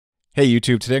Hey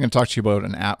YouTube, today I'm going to talk to you about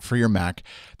an app for your Mac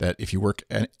that if you work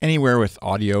anywhere with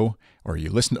audio, or you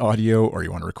listen to audio, or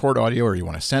you want to record audio, or you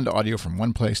want to send audio from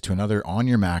one place to another on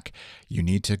your Mac, you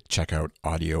need to check out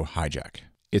Audio Hijack.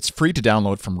 It's free to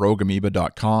download from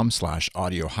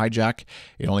rogueamoeba.com/audio hijack.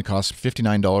 It only costs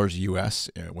 $59 US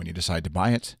when you decide to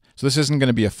buy it. So this isn't going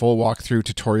to be a full walkthrough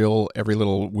tutorial, every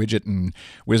little widget and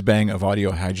whiz-bang of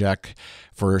Audio Hijack.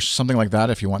 For something like that,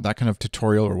 if you want that kind of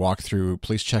tutorial or walkthrough,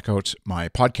 please check out my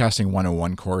Podcasting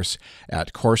 101 course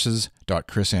at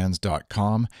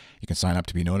courses.chrisands.com. You can sign up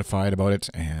to be notified about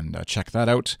it and check that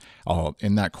out.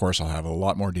 In that course, I'll have a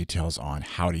lot more details on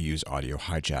how to use Audio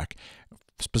Hijack,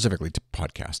 specifically to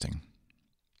podcasting.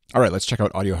 All right, let's check out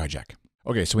Audio Hijack.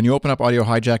 Okay, so when you open up Audio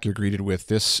Hijack, you're greeted with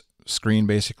this screen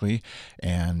basically,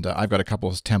 and I've got a couple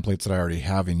of templates that I already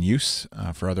have in use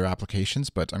for other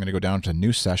applications, but I'm going to go down to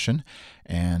New Session,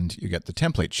 and you get the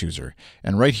template chooser.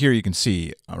 And right here you can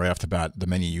see right off the bat the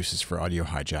many uses for Audio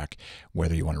Hijack,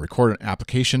 whether you want to record an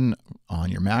application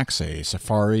on your Mac, say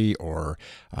Safari, or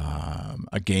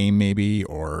a game maybe,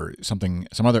 or some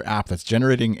other app that's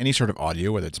generating any sort of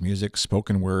audio, whether it's music,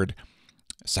 spoken word,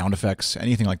 sound effects,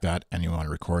 anything like that, and you want to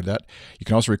record that. You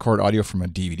can also record audio from a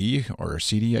DVD or a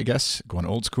CD, I guess, going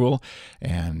old school,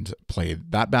 and play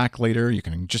that back later. You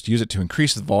can just use it to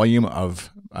increase the volume of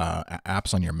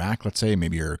apps on your Mac. Let's say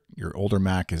maybe your older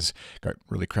Mac has got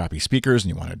really crappy speakers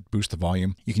and you want to boost the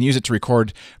volume. You can use it to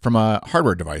record from a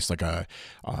hardware device, like a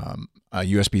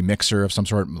USB mixer of some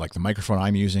sort, like the microphone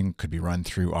I'm using could be run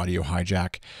through Audio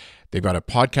Hijack. They've got a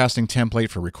podcasting template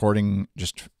for recording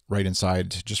just right inside,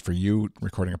 just for you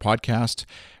recording a podcast.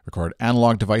 Record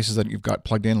analog devices that you've got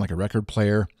plugged in, like a record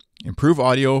player. Improve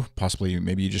audio, possibly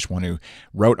maybe you just want to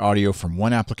route audio from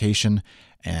one application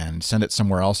and send it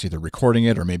somewhere else, either recording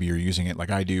it or maybe you're using it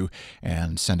like I do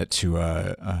and send it to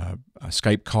a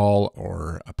Skype call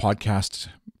or a podcast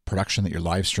production that you're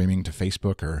live streaming to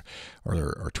Facebook or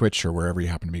Twitch or wherever you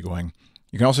happen to be going.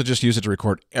 You can also just use it to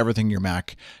record everything your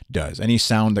Mac does. Any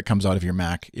sound that comes out of your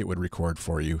Mac, it would record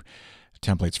for you.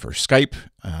 Templates for Skype,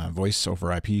 voice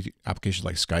over IP applications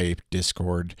like Skype,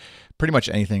 Discord, pretty much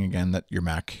anything, again, that your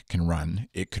Mac can run,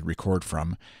 it could record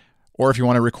from. Or if you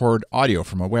want to record audio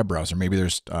from a web browser, maybe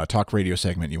there's a talk radio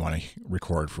segment you want to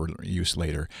record for use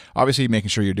later. Obviously, making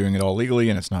sure you're doing it all legally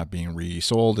and it's not being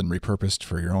resold and repurposed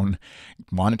for your own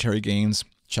monetary gains.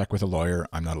 Check with a lawyer.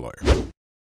 I'm not a lawyer.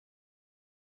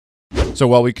 So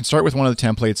while we can start with one of the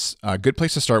templates, a good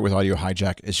place to start with Audio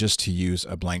Hijack is just to use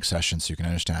a blank session so you can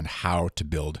understand how to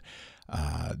build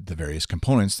the various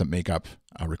components that make up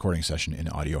a recording session in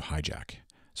Audio Hijack.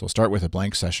 So we'll start with a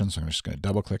blank session. So I'm just going to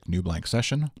double click New Blank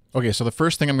Session. Okay, so the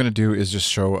first thing I'm going to do is just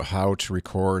show how to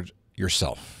record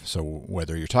yourself. So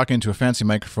whether you're talking into a fancy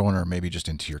microphone or maybe just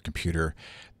into your computer,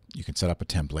 you can set up a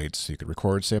template so you could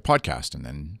record, say, a podcast and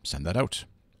then send that out.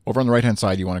 Over on the right-hand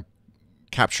side, you want to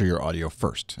capture your audio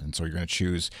first. And so you're going to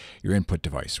choose your input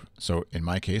device. So in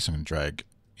my case, I'm going to drag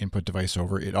input device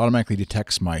over. It automatically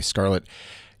detects my Scarlett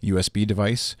USB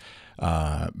device,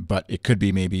 but it could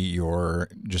be maybe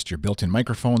just your built-in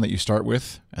microphone that you start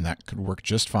with, and that could work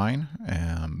just fine.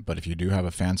 But if you do have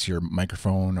a fancier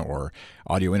microphone or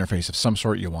audio interface of some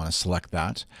sort, you'll want to select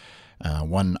that.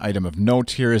 One item of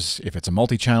note here is if it's a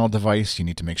multi-channel device, you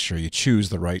need to make sure you choose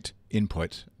the right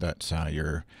input that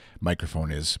your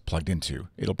microphone is plugged into.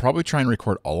 It'll probably try and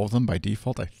record all of them by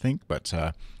default, I think, but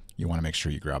you want to make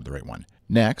sure you grab the right one.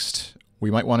 Next,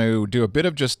 we might want to do a bit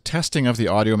of just testing of the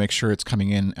audio, make sure it's coming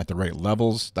in at the right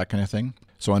levels, that kind of thing.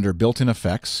 So under built-in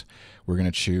effects, we're going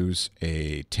to choose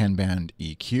a 10-band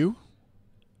EQ,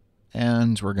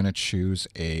 and we're going to choose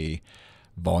a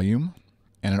volume.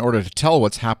 And in order to tell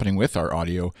what's happening with our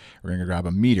audio, we're going to grab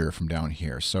a meter from down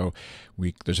here. So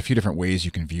there's a few different ways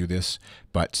you can view this,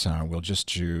 but we'll just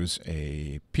choose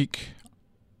a peak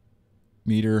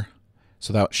meter.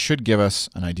 So that should give us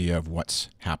an idea of what's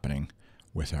happening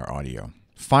with our audio.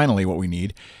 Finally, what we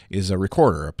need is a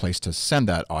recorder, a place to send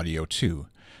that audio to.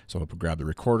 So we'll grab the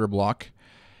recorder block.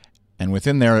 And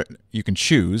within there, you can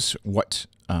choose what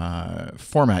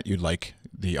format you'd like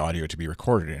the audio to be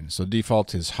recorded in. So the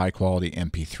default is high quality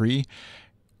MP3.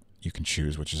 You can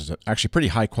choose, which is actually pretty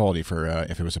high quality for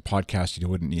if it was a podcast, you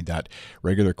wouldn't need that.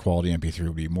 Regular quality MP3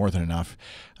 would be more than enough.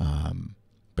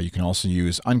 But you can also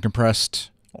use uncompressed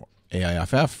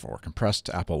AIFF or compressed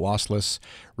Apple lossless,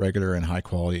 regular and high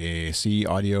quality AAC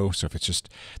audio. So if it's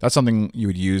that's something you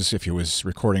would use if you was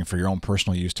recording for your own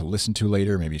personal use to listen to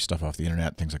later, maybe stuff off the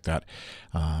internet, things like that.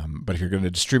 But if you're going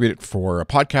to distribute it for a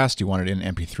podcast, you want it in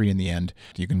MP3 in the end.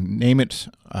 You can name it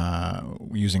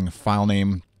using file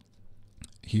name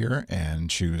here and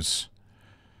choose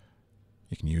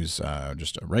You can use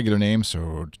just a regular name,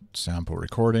 so sample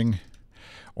recording,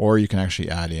 or you can actually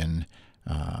add in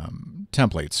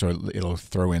templates. So it'll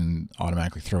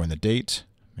automatically throw in the date,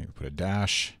 maybe put a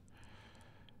dash,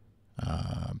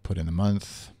 put in the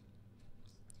month,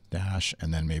 dash,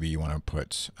 and then maybe you want to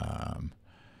put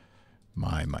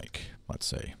my mic, let's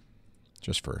say,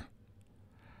 just so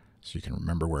you can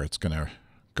remember where it's going to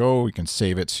go. You can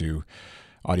save it to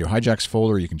Audio Hijack's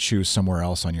folder. You can choose somewhere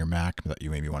else on your Mac that you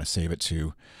maybe want to save it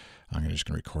to. I'm just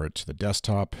going to record it to the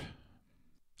desktop.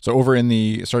 So over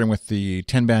starting with the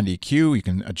 10-band EQ, you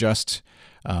can adjust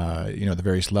the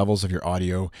various levels of your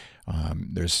audio.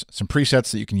 There's some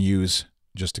presets that you can use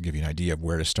just to give you an idea of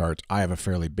where to start. I have a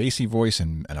fairly bassy voice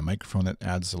and a microphone that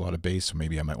adds a lot of bass, so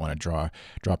maybe I might want to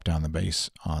drop down the bass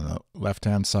on the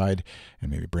left-hand side and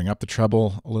maybe bring up the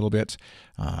treble a little bit.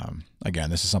 Again,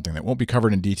 this is something that won't be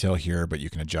covered in detail here, but you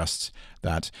can adjust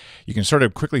that. You can sort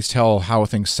of quickly tell how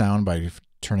things sound by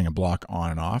turning a block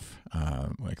on and off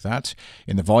like that.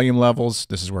 In the volume levels,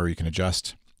 this is where you can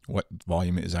adjust what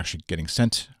volume is actually getting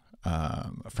sent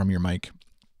from your mic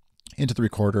into the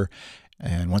recorder.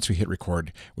 And once we hit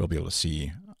record, we'll be able to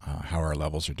see how our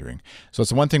levels are doing. So it's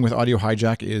the one thing with Audio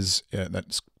Hijack is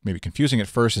that's maybe confusing at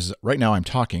first is right now I'm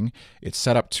talking. It's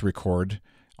set up to record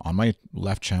on my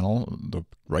left channel, the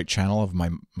right channel of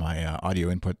my audio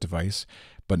input device,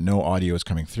 but no audio is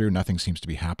coming through. Nothing seems to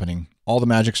be happening. All the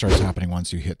magic starts happening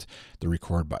once you hit the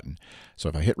record button. So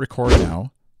if I hit record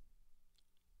now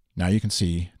you can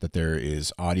see that there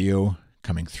is audio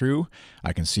coming through.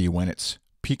 I can see when it's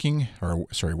peaking,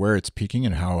 where it's peaking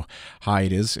and how high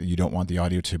it is. You don't want the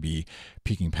audio to be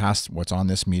peaking past what's on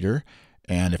this meter.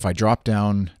 And if I drop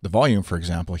down the volume, for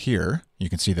example, here, you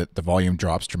can see that the volume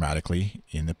drops dramatically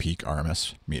in the peak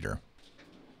RMS meter.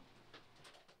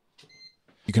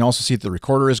 You can also see that the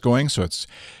recorder is going, so it's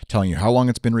telling you how long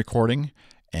it's been recording.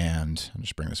 And I'll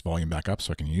just bring this volume back up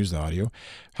so I can use the audio.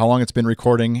 How long it's been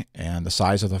recording and the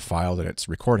size of the file that it's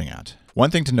recording at.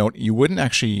 One thing to note, you wouldn't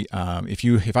actually,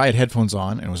 if I had headphones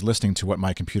on and was listening to what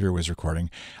my computer was recording,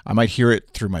 I might hear it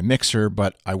through my mixer,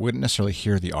 but I wouldn't necessarily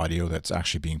hear the audio that's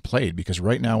actually being played, because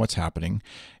right now what's happening,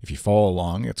 if you follow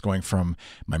along, it's going from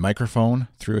my microphone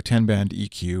through a 10-band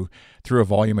EQ, through a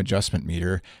volume adjustment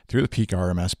meter, through the peak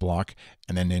RMS block,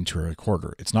 and then into a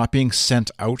recorder. It's not being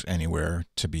sent out anywhere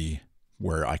to be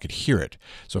where I could hear it.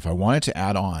 So if I wanted to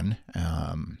add on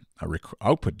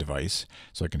output device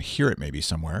so I can hear it maybe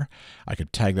somewhere, I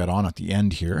could tag that on at the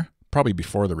end here, probably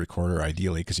before the recorder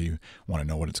ideally, because you want to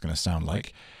know what it's going to sound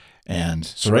like. And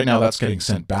so right now that's getting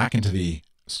sent back into the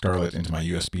Scarlett, into my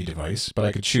USB device, but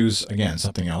I could choose, again,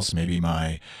 something else, maybe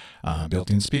my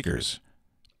built-in speakers,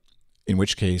 in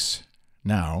which case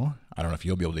now, I don't know if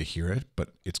you'll be able to hear it, but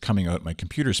it's coming out my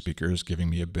computer speakers,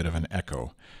 giving me a bit of an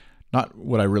echo. Not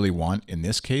what I really want in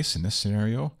this case, in this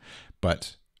scenario,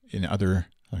 but in other,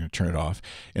 I'm going to turn it off.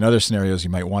 In other scenarios, you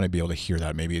might want to be able to hear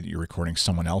that. Maybe you're recording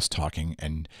someone else talking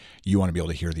and you want to be able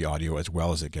to hear the audio as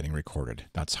well as it getting recorded.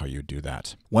 That's how you do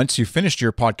that. Once you've finished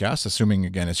your podcast, assuming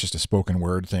again it's just a spoken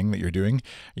word thing that you're doing,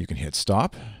 you can hit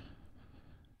stop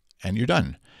and you're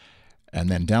done. And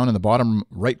then down in the bottom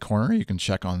right corner, you can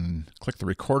click the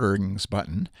recordings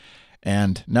button.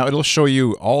 And now it'll show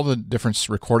you all the different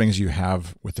recordings you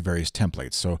have with the various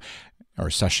templates, or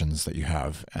sessions that you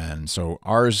have. And so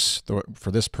ours,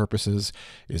 for this purposes,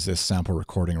 is this sample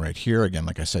recording right here. Again,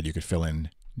 like I said, you could fill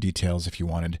in details if you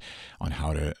wanted on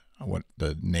what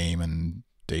the name and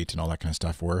date and all that kind of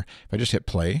stuff were. If I just hit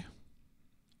play,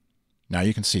 now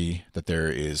you can see that there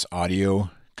is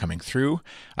audio coming through.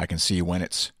 I can see when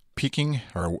it's peaking,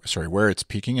 where it's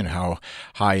peaking and how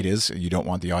high it is. You don't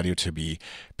want the audio to be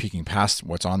peaking past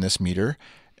what's on this meter.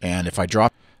 And if I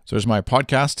drop, so there's my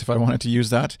podcast if I wanted to use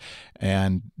that.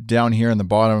 And down here in the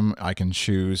bottom, I can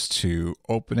choose to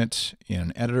open it in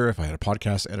an editor. If I had a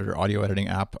podcast editor, audio editing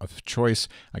app of choice,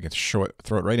 I could throw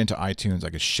it right into iTunes. I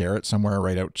could share it somewhere,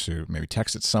 right out to maybe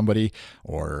text it to somebody,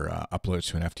 or upload it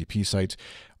to an FTP site,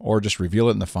 or just reveal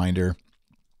it in the Finder.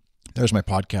 There's my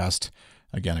podcast.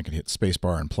 Again, I can hit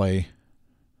spacebar and play.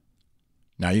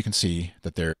 Now you can see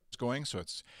that there it's going, so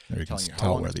there you can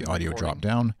tell where the audio dropped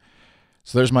down.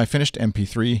 So there's my finished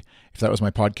MP3. If that was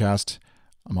my podcast,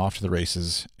 I'm off to the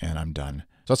races and I'm done.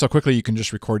 So that's how quickly you can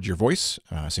just record your voice,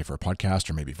 say for a podcast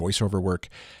or maybe voiceover work,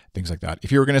 things like that.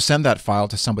 If you were going to send that file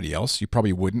to somebody else, you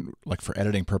probably wouldn't, like for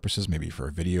editing purposes, maybe for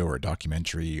a video or a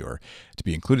documentary or to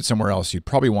be included somewhere else, you'd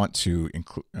probably want to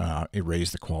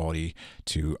erase the quality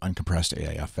to uncompressed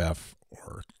AIFF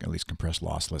or at least compressed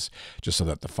lossless, just so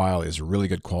that the file is a really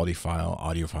good quality file,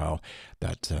 audio file,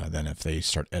 that then if they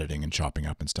start editing and chopping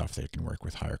up and stuff, they can work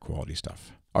with higher quality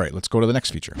stuff. All right, let's go to the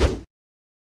next feature.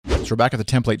 So we're back at the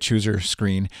template chooser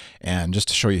screen, and just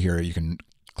to show you here, you can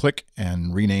click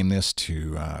and rename this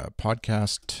to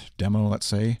podcast demo, let's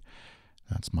say.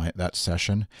 That's that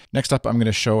session. Next up, I'm going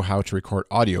to show how to record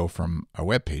audio from a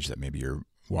web page that maybe you're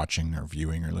watching or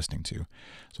viewing or listening to.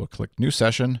 So we'll click new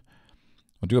session.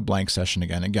 We'll do a blank session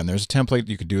again. Again, there's a template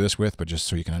you could do this with, but just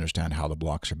so you can understand how the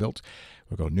blocks are built.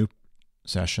 We'll go new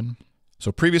session.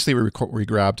 So previously we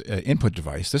grabbed an input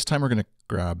device. This time we're going to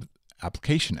grab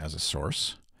application as a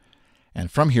source. And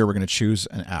from here, we're going to choose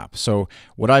an app. So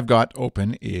what I've got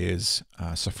open is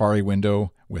a Safari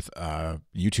window with a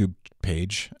YouTube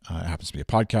page. It happens to be a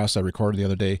podcast I recorded the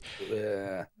other day.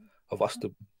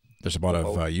 There's a lot of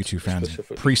YouTube fans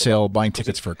pre-sale buying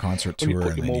tickets for a concert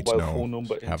tour, and they need to know,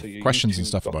 have questions and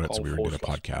stuff about it, so we were doing a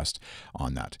podcast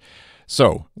on that.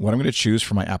 So what I'm going to choose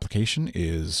for my application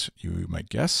is, you might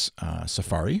guess,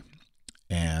 Safari.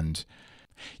 And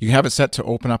you can have it set to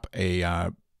open up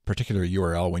a particular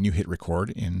URL when you hit record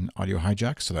in Audio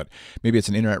Hijack, so that maybe it's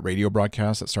an internet radio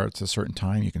broadcast that starts at a certain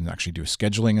time. You can actually do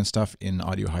scheduling and stuff in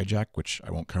Audio Hijack, which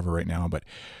I won't cover right now, but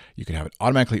you can have it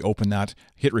automatically open that,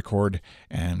 hit record,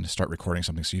 and start recording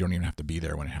something, so you don't even have to be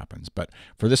there when it happens. But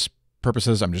for this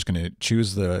purposes, I'm just going to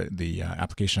choose the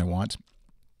application I want.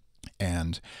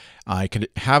 And I could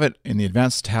have it in the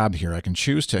advanced tab here. I can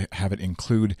choose to have it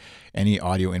include any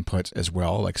audio input as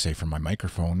well, like say from my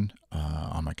microphone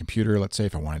on my computer. Let's say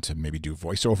if I wanted to maybe do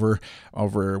voiceover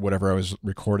over whatever I was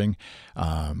recording.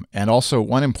 And also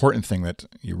one important thing that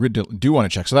you really do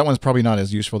want to check. So that one's probably not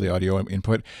as useful, the audio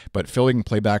input, but filling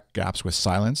playback gaps with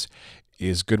silence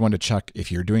is a good one to check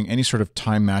if you're doing any sort of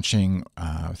time matching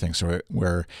thing. So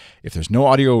where if there's no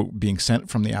audio being sent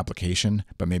from the application,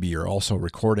 but maybe you're also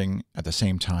recording at the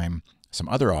same time some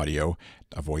other audio,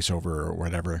 a voiceover or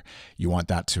whatever, you want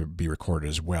that to be recorded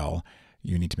as well.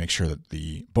 You need to make sure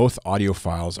that both audio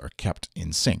files are kept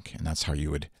in sync. And that's how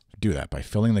you would do that, by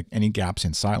filling any gaps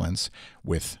in silence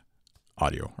with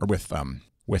audio, or with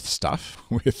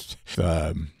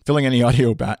filling any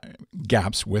audio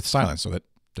gaps with silence, so that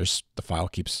they're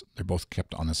both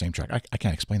kept on the same track. I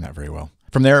can't explain that very well.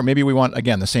 From there, maybe we want,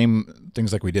 again, the same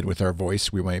things like we did with our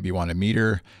voice. We maybe want a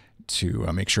meter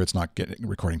to make sure it's not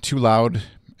recording too loud.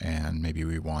 And maybe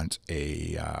we want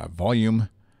a volume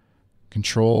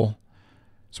control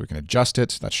so we can adjust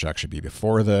it. That should actually be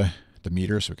before the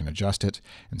meter, so we can adjust it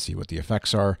and see what the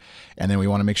effects are. And then we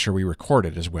want to make sure we record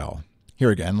it as well.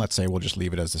 Here again, let's say we'll just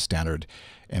leave it as the standard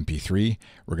MP3.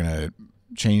 We're going to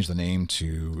change the name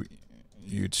to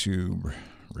YouTube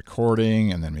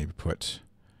recording, and then maybe put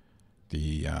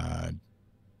the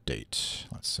date,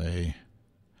 let's say,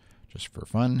 just for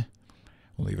fun.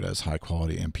 We'll leave it as high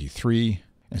quality MP3.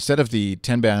 Instead of the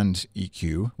 10-band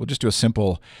EQ, we'll just do a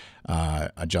simple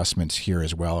adjustment here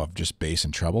as well of just bass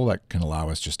and treble. That can allow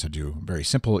us just to do very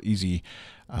simple, easy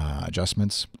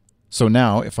adjustments. So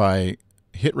now if I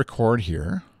hit record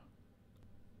here,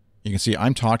 you can see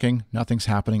I'm talking, nothing's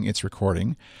happening, it's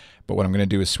recording. But what I'm going to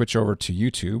do is switch over to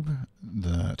YouTube,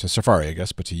 to Safari, I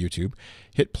guess, but to YouTube,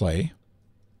 hit play.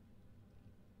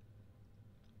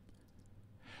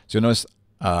 So you'll notice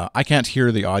I can't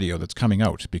hear the audio that's coming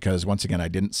out because, once again, I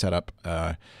didn't set up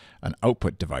an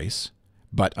output device,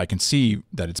 but I can see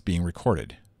that it's being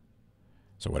recorded.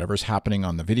 So whatever's happening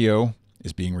on the video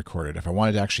is being recorded. If I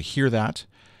wanted to actually hear that,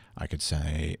 I could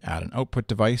say add an output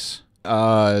device.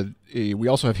 We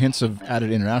also have hints of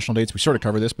added international dates. We sort of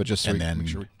cover this, but just so make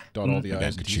sure we dot all the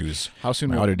I's. I could choose how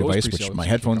soon my audio device, which my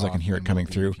headphones, I can hear it coming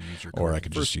through, or I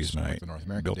could just use my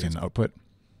built-in output.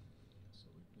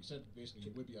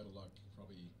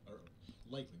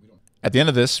 At the end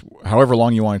of this, however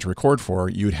long you wanted to record for,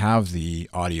 you'd have the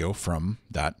audio from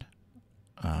that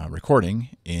recording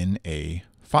in a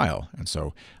file. And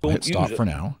so I'll hit stop for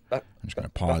now. I'm just going to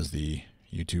pause the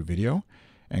YouTube video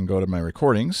and go to my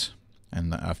recordings.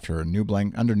 And after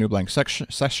under new blank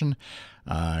session,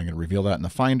 I'm going to reveal that in the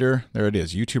Finder. There it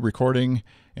is, YouTube recording,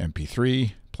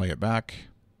 MP3, play it back.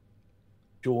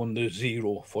 Showing the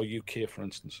 0 for UK, for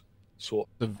instance. So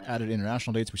the added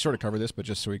international dates, we sort of cover this, but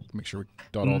just so we make sure we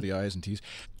dot all the I's and T's.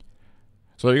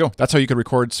 So there you go. That's how you could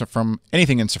record from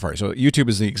anything in Safari. So YouTube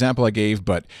is the example I gave,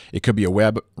 but it could be a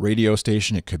web radio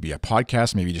station. It could be a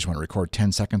podcast. Maybe you just want to record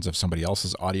 10 seconds of somebody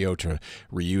else's audio to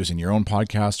reuse in your own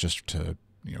podcast, just to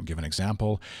give an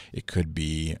example. It could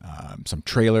be some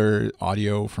trailer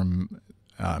audio from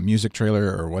music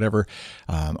trailer or whatever.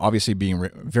 Obviously being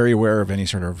very aware of any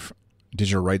sort of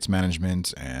digital rights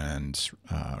management and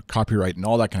copyright and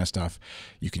all that kind of stuff.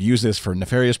 You could use this for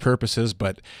nefarious purposes,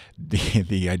 but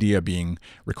the idea being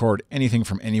record anything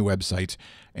from any website,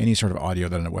 any sort of audio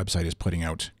that a website is putting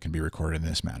out can be recorded in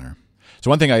this manner. So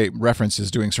one thing I reference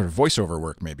is doing sort of voiceover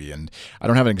work maybe, and I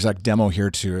don't have an exact demo here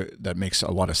that makes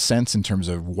a lot of sense in terms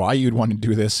of why you'd want to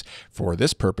do this for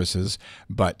this purposes,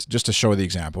 but just to show the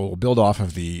example, we'll build off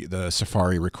of the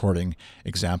Safari recording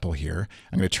example here.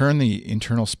 I'm going to turn the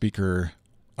internal speaker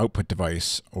output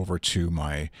device over to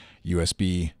my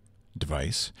USB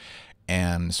device,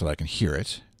 and so that I can hear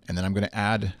it. And then I'm going to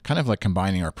add, kind of like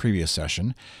combining our previous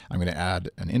session, I'm going to add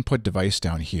an input device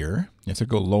down here. You have to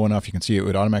go low enough. You can see it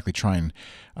would automatically try and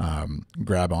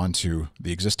grab onto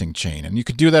the existing chain. And you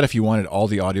could do that if you wanted all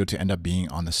the audio to end up being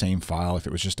on the same file. If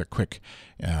it was just a quick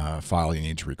file you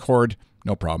need to record,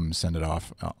 no problem, send it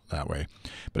off that way.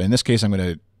 But in this case, I'm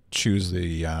going to choose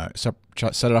the,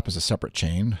 set it up as a separate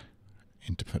chain.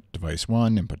 Input device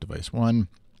 1, input device 1.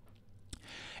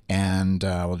 And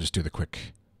we'll just do the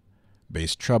quick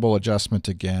bass treble adjustment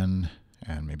again,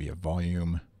 and maybe a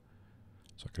volume.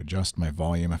 So I could adjust my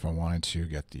volume if I wanted to,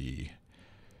 get the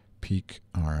peak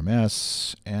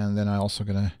RMS, and then I'm also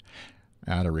going to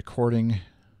add a recording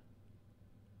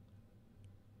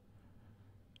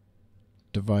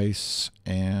device,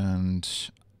 and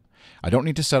I don't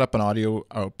need to set up an audio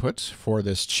output for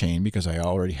this chain because I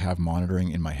already have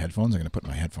monitoring in my headphones. I'm going to put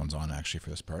my headphones on actually for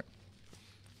this part.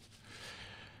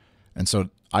 And so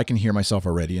I can hear myself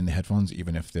already in the headphones,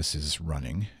 even if this is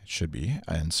running. It should be.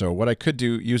 And so what I could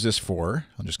use this for,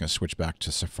 I'm just going to switch back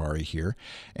to Safari here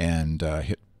and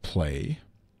hit play.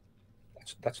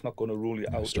 That's not going to rule you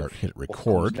out. Hit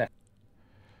record.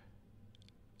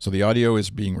 So the audio is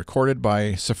being recorded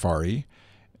by Safari.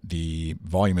 The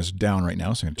volume is down right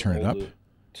now, so I'm going to turn it up.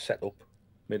 Setup,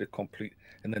 made it complete,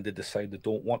 and then they decide they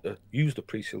don't want to use the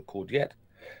pre-seal code yet.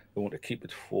 They want to keep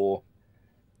it for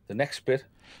the next bit.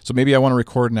 So maybe I want to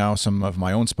record now some of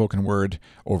my own spoken word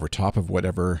over top of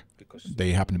whatever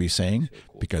they happen to be saying,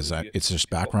 because it's just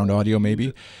background audio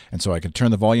maybe. And so I could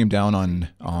turn the volume down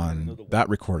on that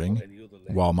recording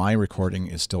while my recording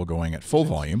is still going at full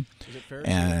volume.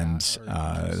 And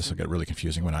this will get really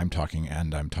confusing when I'm talking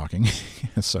and I'm talking.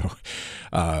 So,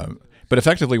 but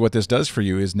effectively what this does for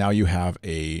you is now you have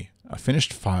a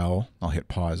finished file. I'll hit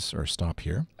pause or stop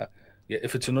here. Yeah,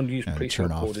 if it's an unused and pre-seal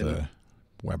turn off code the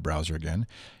web browser again.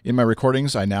 In my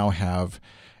recordings, I now have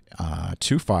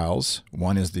two files.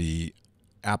 One is the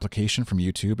application from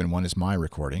YouTube, and one is my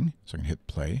recording. So I can hit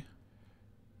play.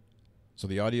 So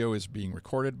the audio is being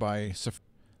recorded by, so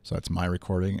that's my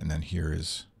recording, and then here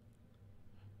is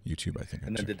YouTube, I think.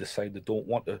 And then they decide they don't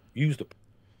want to use the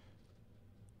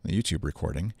YouTube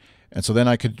recording. And so then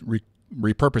I could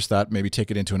repurpose that, maybe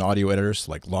take it into an audio editor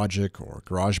like Logic or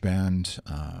GarageBand,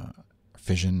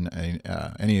 Fission,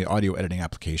 any audio editing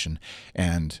application,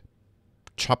 and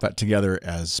chop that together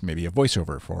as maybe a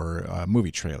voiceover for a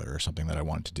movie trailer or something that I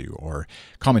wanted to do, or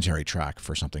commentary track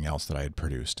for something else that I had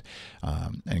produced,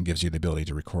 and it gives you the ability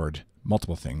to record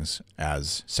multiple things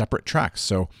as separate tracks.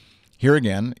 So here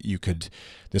again,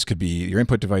 this could be, your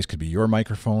input device could be your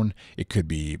microphone. It could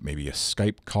be maybe a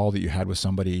Skype call that you had with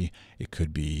somebody. It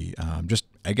could be just,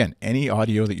 again, any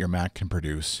audio that your Mac can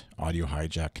produce, Audio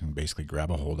Hijack can basically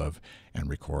grab a hold of and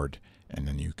record, and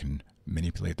then you can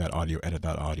manipulate that audio, edit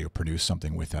that audio, produce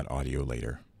something with that audio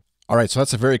later. All right, so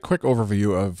that's a very quick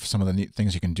overview of some of the neat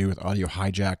things you can do with Audio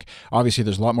Hijack. Obviously,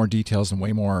 there's a lot more details and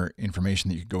way more information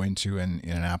that you could go into in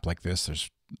an app like this. There's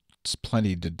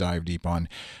plenty to dive deep on,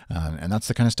 and that's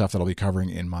the kind of stuff that I'll be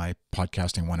covering in my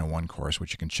Podcasting 101 course,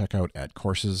 which you can check out at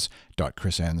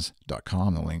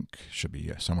courses.chrisenns.com. The link should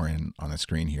be somewhere on the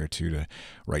screen here too, to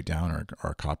write down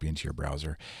or copy into your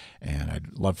browser. And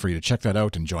I'd love for you to check that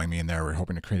out and join me in there. We're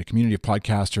hoping to create a community of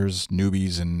podcasters,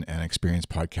 newbies and experienced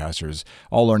podcasters,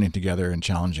 all learning together and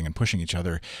challenging and pushing each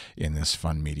other in this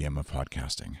fun medium of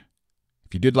podcasting.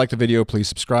 If you did like the video, please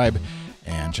subscribe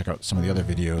and check out some of the other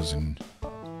videos and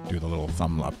do the little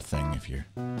thumb up thing if you're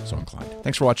so inclined.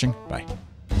 Thanks for watching. Bye.